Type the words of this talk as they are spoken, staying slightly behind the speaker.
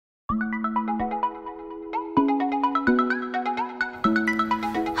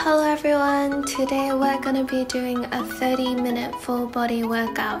Hello everyone, today we're going to be doing a 30-minute full body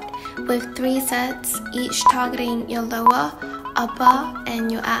workout with 3 sets, each targeting your lower, upper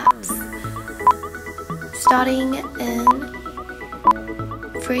and your abs. Starting in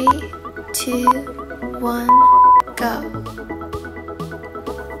 3, 2, 1, go.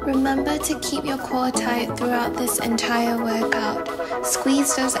 Remember to keep your core tight throughout this entire workout.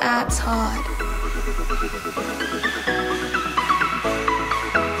 Squeeze those abs hard.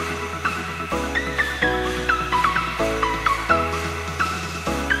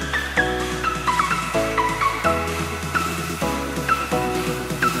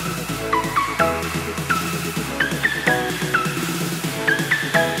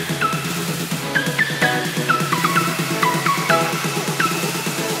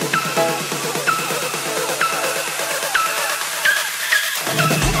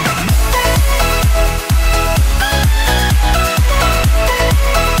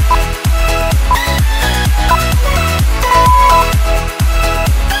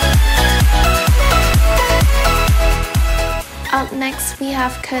 Up next, we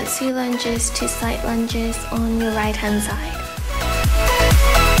have curtsy lunges to side lunges on your right hand side.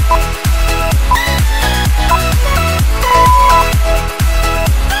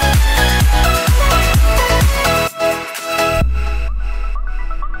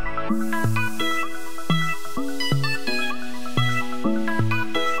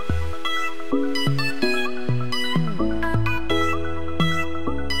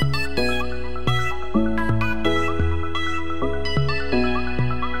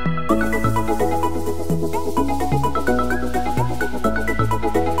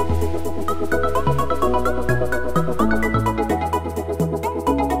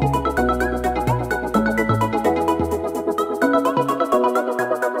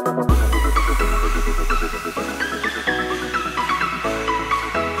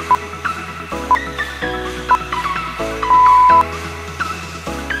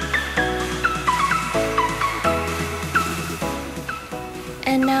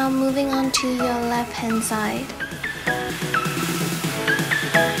 And now moving on to your left hand side.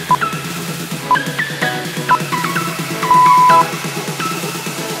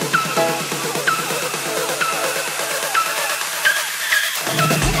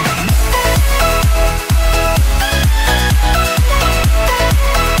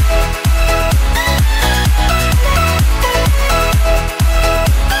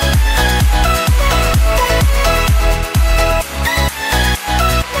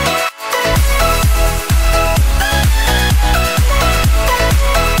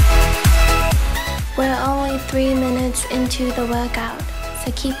 We're only 3 minutes into the workout,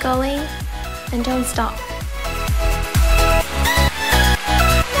 so keep going and don't stop.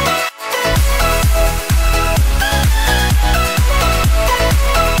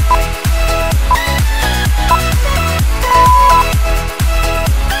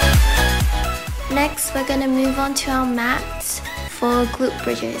 Next, we're going to move on to our mats for glute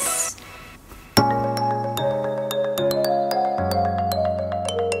bridges.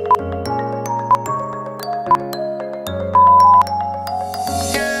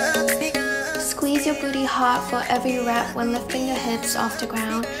 Squeeze your booty hard for every rep when lifting your hips off the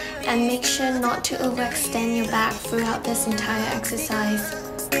ground, and make sure not to overextend your back throughout this entire exercise.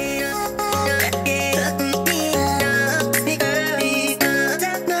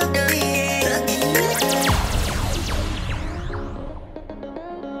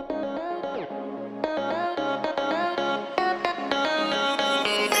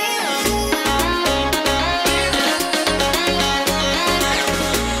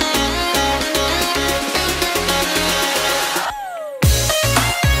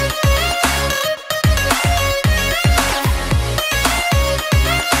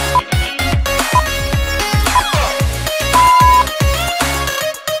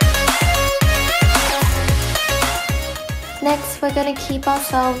 Next, we're going to keep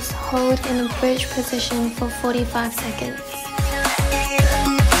ourselves hold in a bridge position for 45 seconds.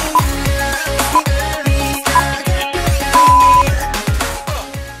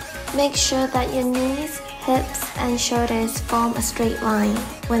 Make sure that your knees, hips and shoulders form a straight line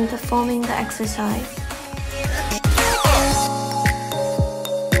when performing the exercise.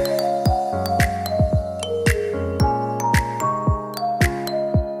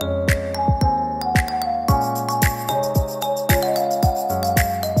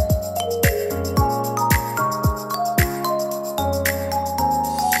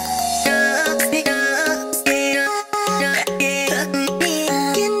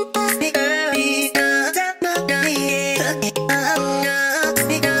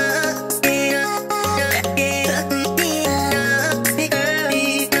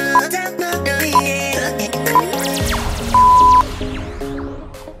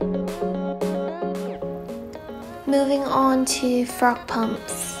 frog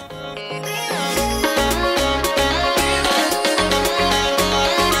pumps.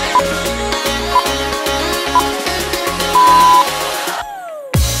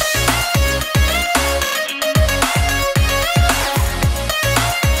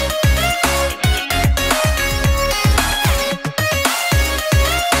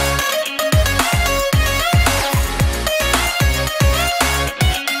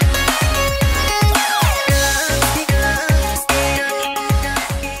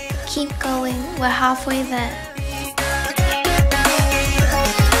 Keep going, we're halfway there.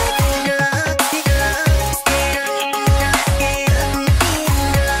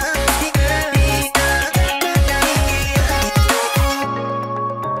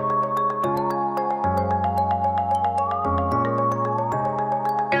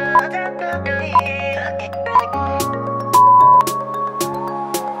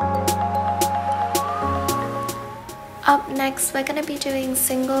 Up next, we're going to be doing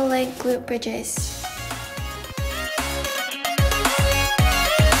single leg glute bridges.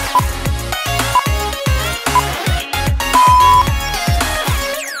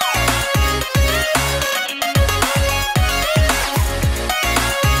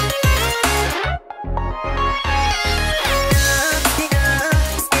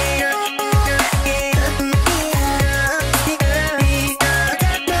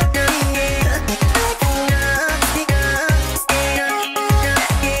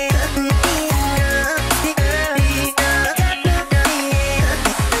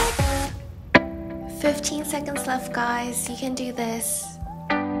 Seconds left, guys. You can do this.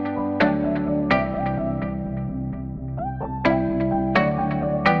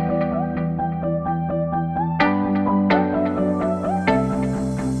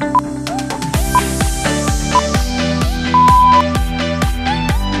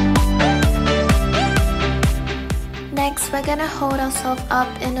 Next, we're gonna hold ourselves up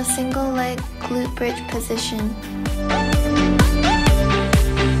in a single leg glute bridge position.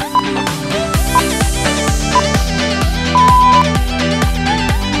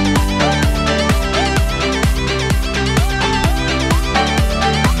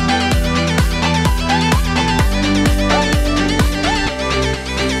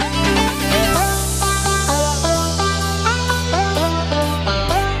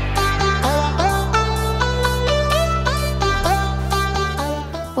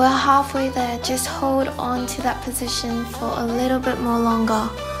 We're halfway there, just hold on to that position for a little bit more longer.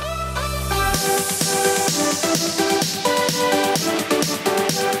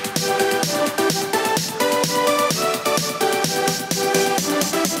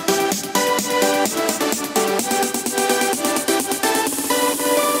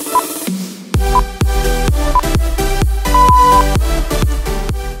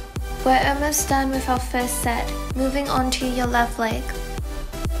 We're almost done with our first set, moving on to your left leg.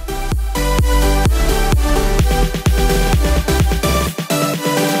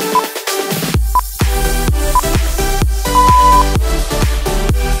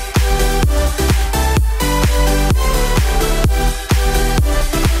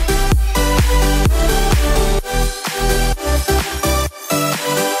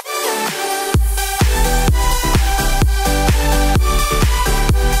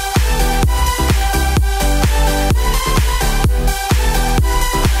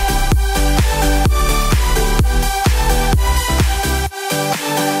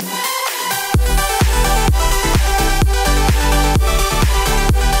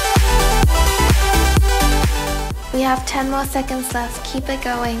 We have 10 more seconds left, keep it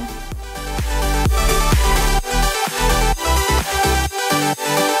going.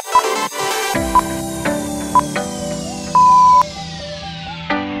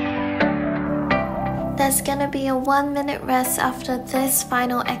 There's gonna be a 1-minute rest after this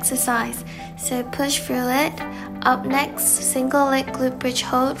final exercise, so push through it. Up next, single leg glute bridge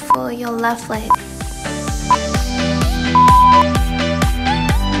hold for your left leg.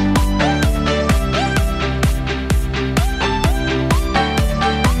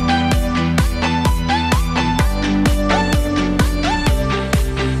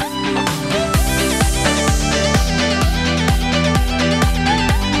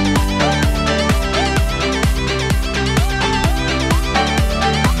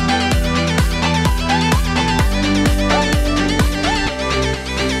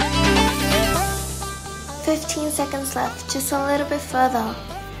 Seconds left, just a little bit further.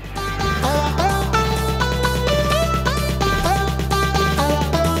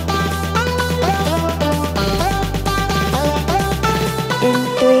 In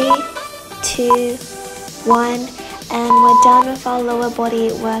 3, 2, 1, and we're done with our lower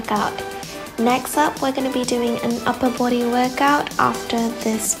body workout. Next up, we're going to be doing an upper body workout after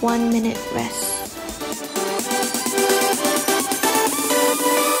this 1 minute rest.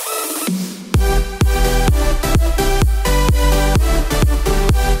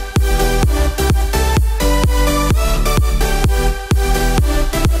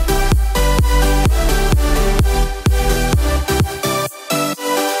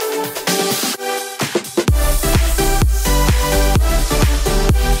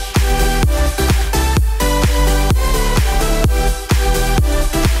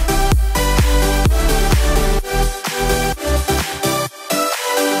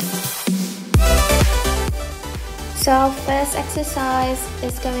 So our first exercise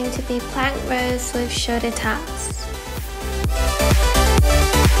is going to be plank rows with shoulder taps.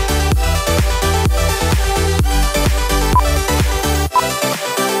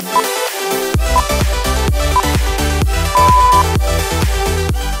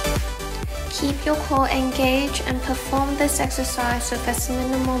 Keep your core engaged and perform this exercise with as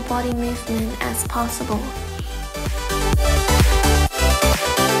minimal body movement as possible.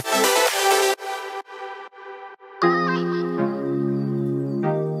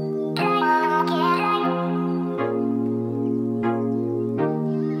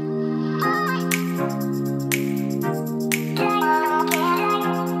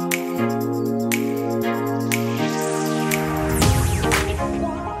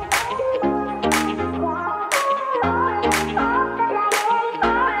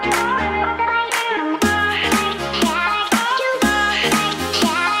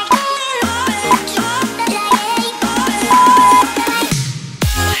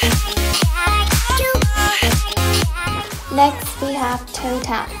 Next, we have toe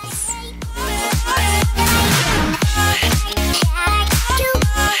taps.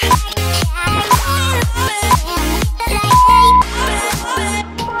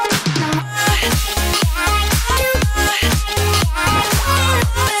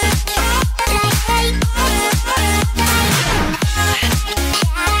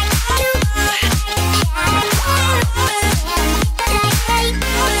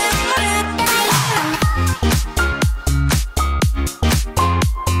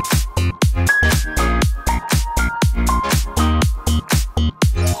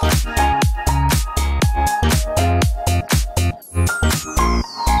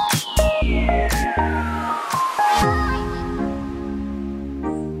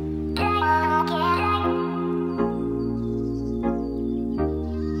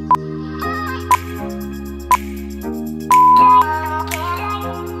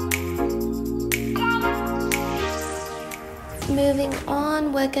 Moving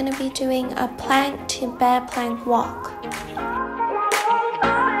on, we're going to be doing a plank to bear plank walk.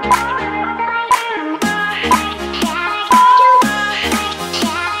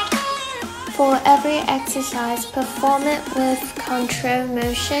 For every exercise, perform it with controlled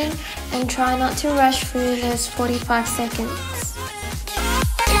motion and try not to rush through those 45 seconds.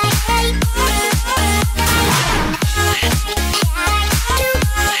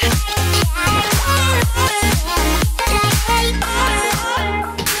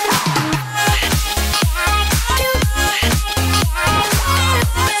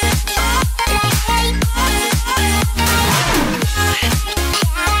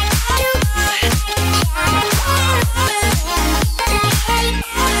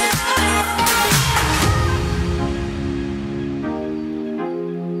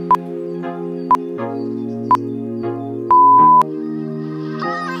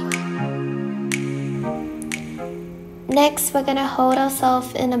 Next, we're going to hold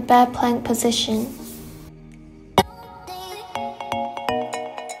ourselves in a bear plank position.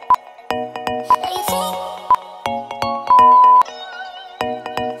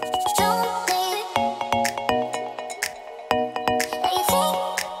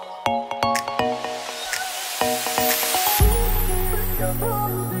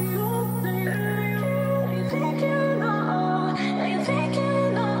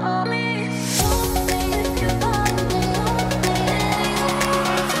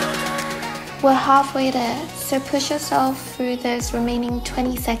 We're halfway there, so push yourself through those remaining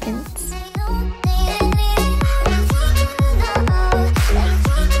 20 seconds.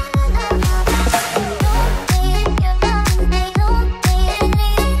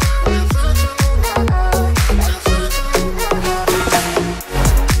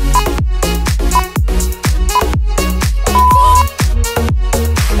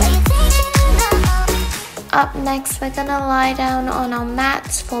 Up next, we're gonna lie down on our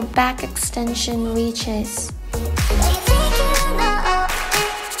mats for back extension reaches.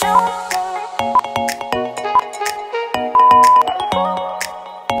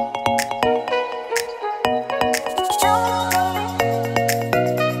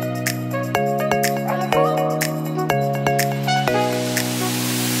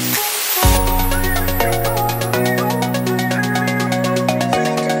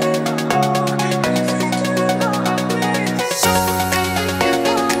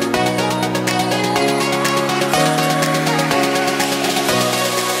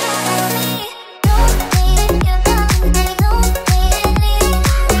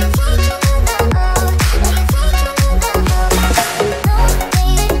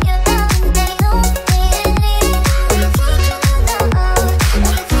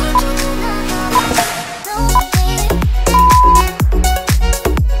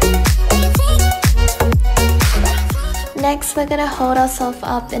 to hold ourselves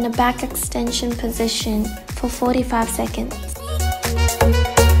up in a back extension position for 45 seconds.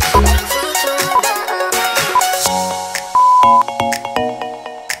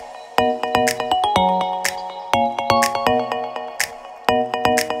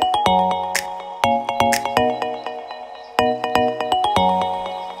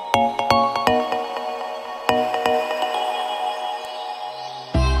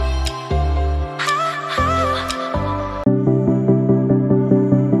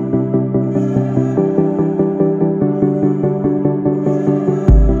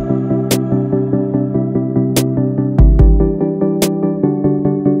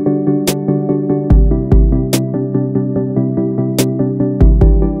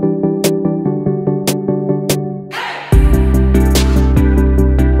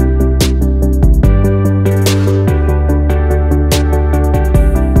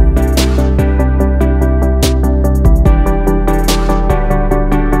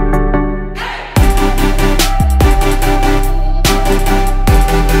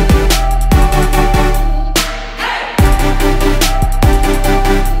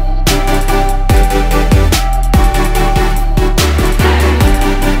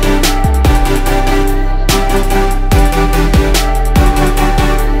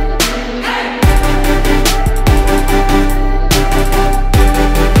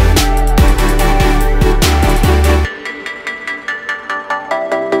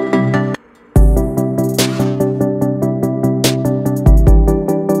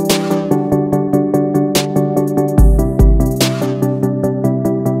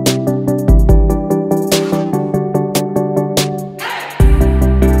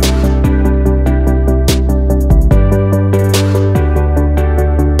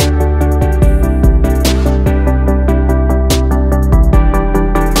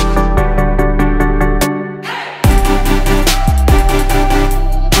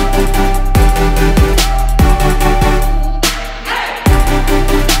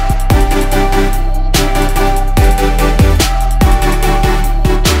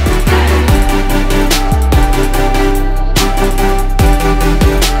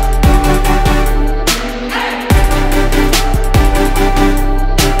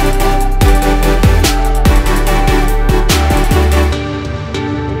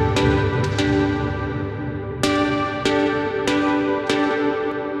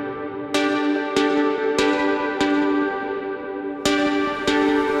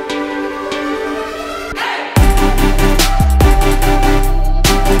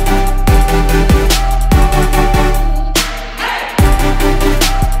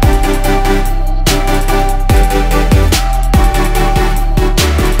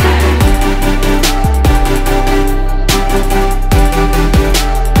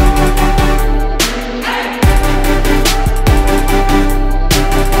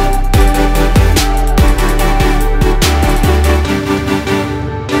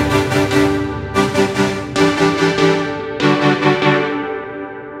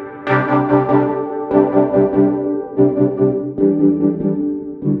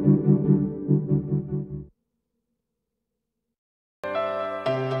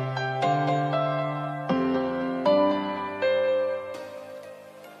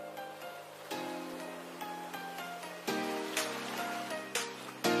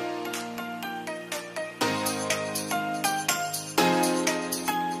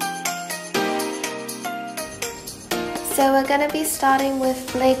 So we're going to be starting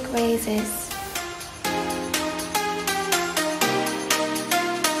with leg raises.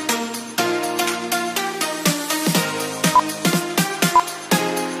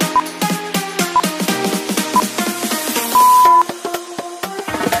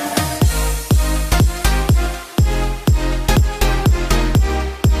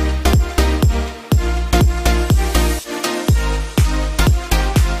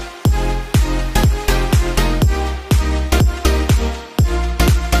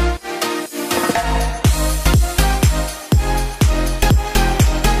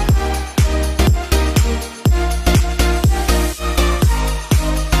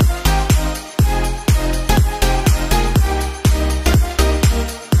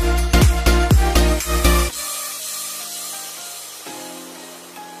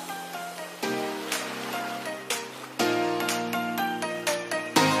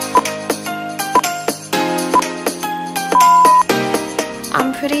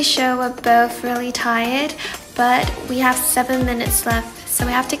 I'm pretty sure we're both really tired, but we have 7 minutes left, so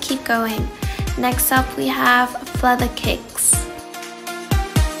we have to keep going. Next up we have Flutter Kicks.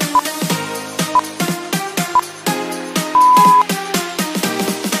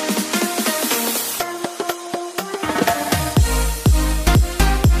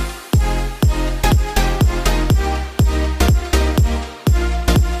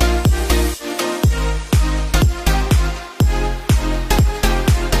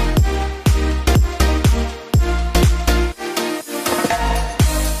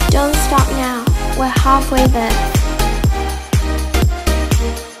 stop now. We're halfway there.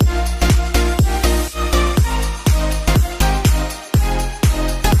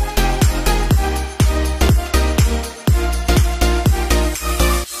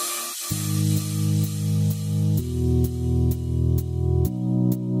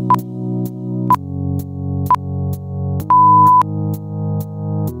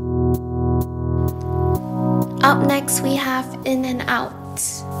 Up next we have in and out.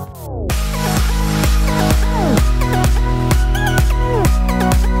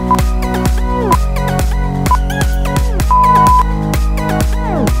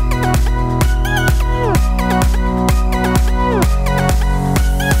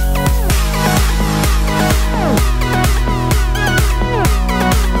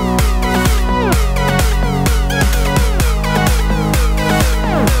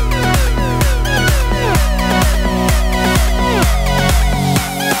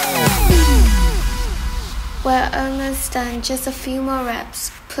 We're almost done, just a few more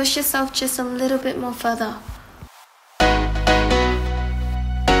reps. Push yourself just a little bit more further.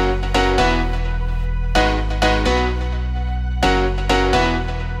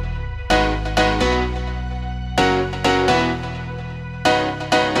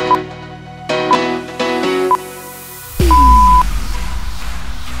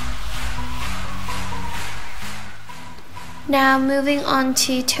 Now moving on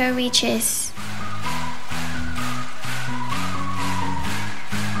to toe reaches.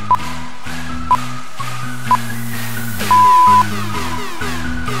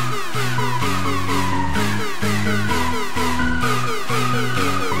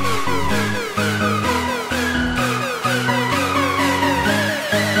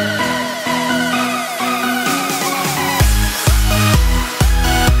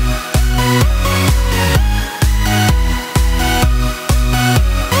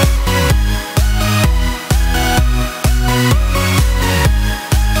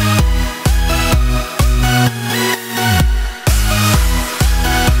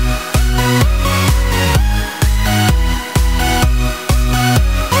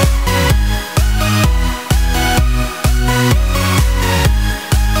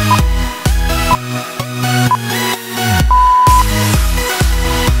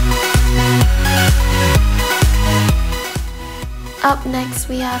 Up next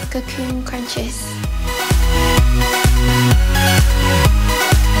we have Cocoon Crunches.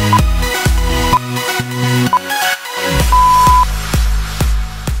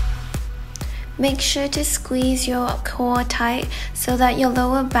 Make sure to squeeze your core tight so that your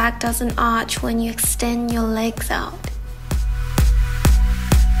lower back doesn't arch when you extend your legs out.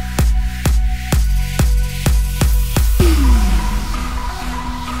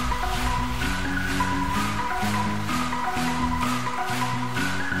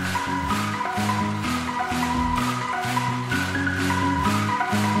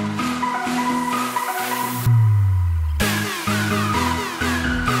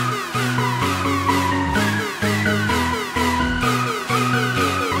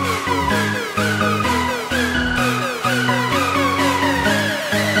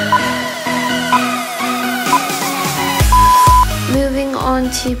 On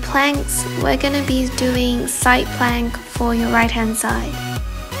to planks, we're going to be doing side plank for your right hand side.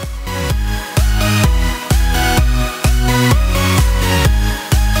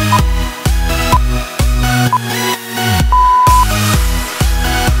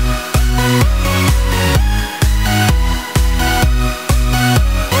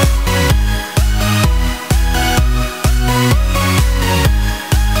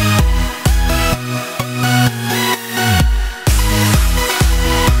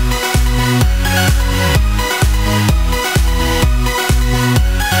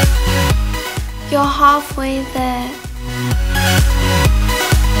 You're halfway there.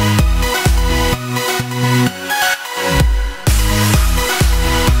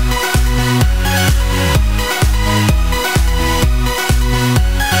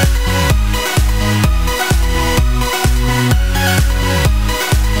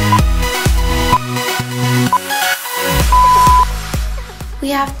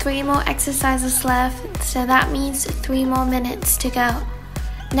 We have 3 more exercises left, so that means 3 more minutes to go.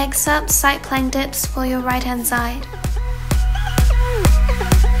 Next up, side plank dips for your right hand side.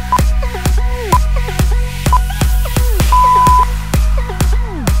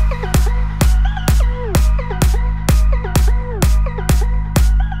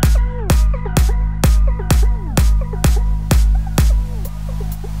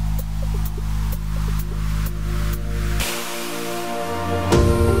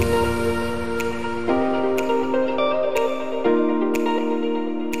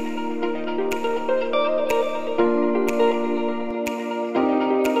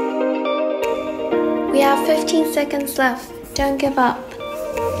 14 seconds left. Don't give up.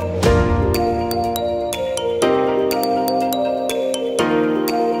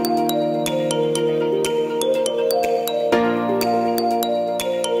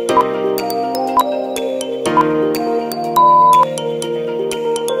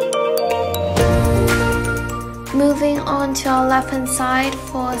 Moving on to our left hand side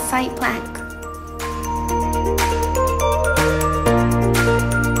for side plank.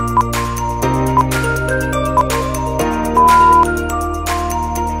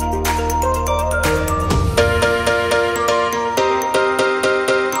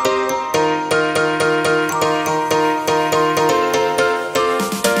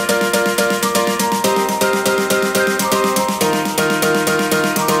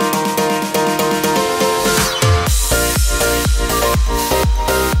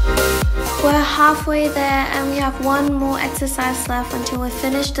 Halfway there, and we have one more exercise left until we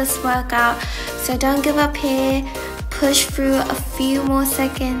finish this workout, so don't give up here. Push through a few more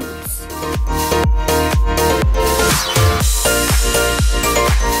seconds.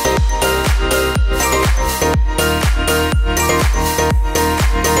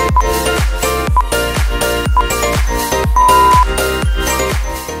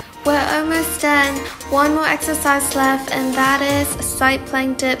 We're almost done. One more exercise left, and that is side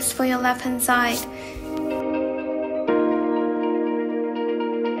plank dips for your left hand side.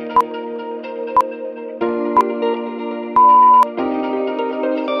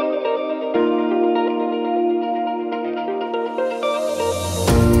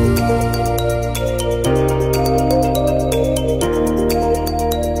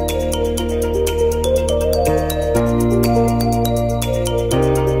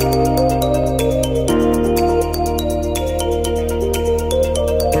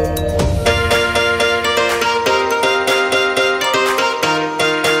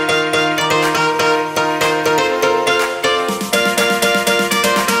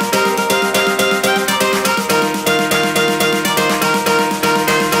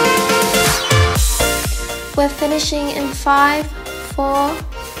 We're finishing in 5, 4,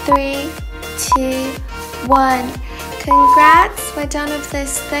 3, 2, 1. Congrats, we're done with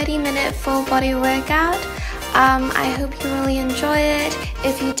this 30-minute full body workout. I hope you really enjoy it.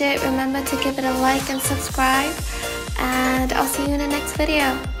 If you did, remember to give it a like and subscribe. And I'll see you in the next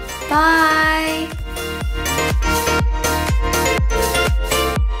video. Bye!